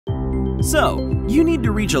So, you need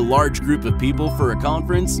to reach a large group of people for a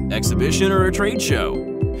conference, exhibition, or a trade show.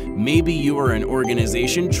 Maybe you are an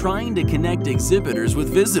organization trying to connect exhibitors with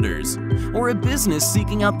visitors, or a business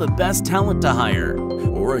seeking out the best talent to hire,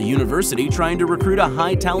 or a university trying to recruit a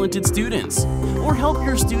high-talented students, or help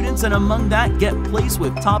your students and among that get placed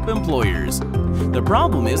with top employers. The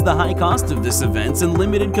problem is the high cost of this event and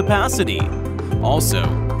limited capacity. Also,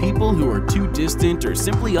 people who are too distant or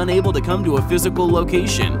simply unable to come to a physical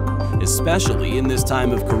location, especially in this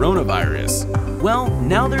time of coronavirus. Well,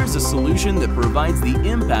 now there's a solution that provides the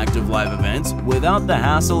impact of live events without the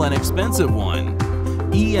hassle and expensive one.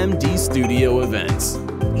 EMD Studio Events.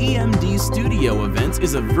 EMD Studio Events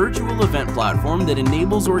is a virtual event platform that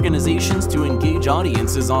enables organizations to engage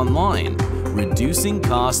audiences online, reducing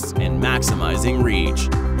costs and maximizing reach.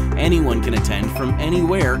 Anyone can attend from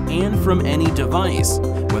anywhere and from any device,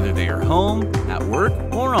 whether they are home, at work,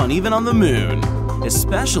 or even on the moon,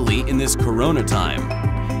 especially in this corona time.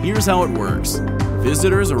 Here's how it works.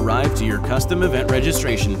 Visitors arrive to your custom event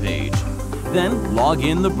registration page. Then log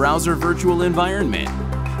in the browser virtual environment.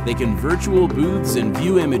 They can virtual booths and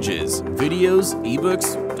view images, videos,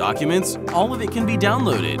 ebooks, documents, all of it can be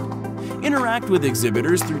downloaded. Interact with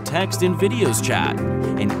exhibitors through text and videos chat,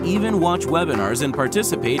 and even watch webinars and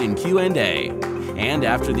participate in Q&A. And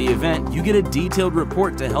after the event, you get a detailed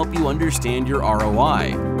report to help you understand your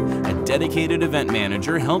ROI. A dedicated event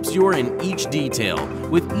manager helps you in each detail.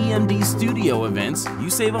 With EMD Studio Events, you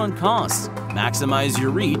save on costs, maximize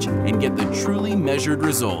your reach, and get the truly measured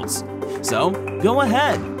results. So, go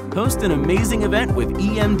ahead, host an amazing event with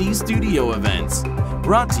EMD Studio Events.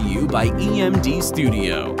 Brought to you by EMD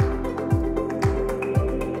Studio.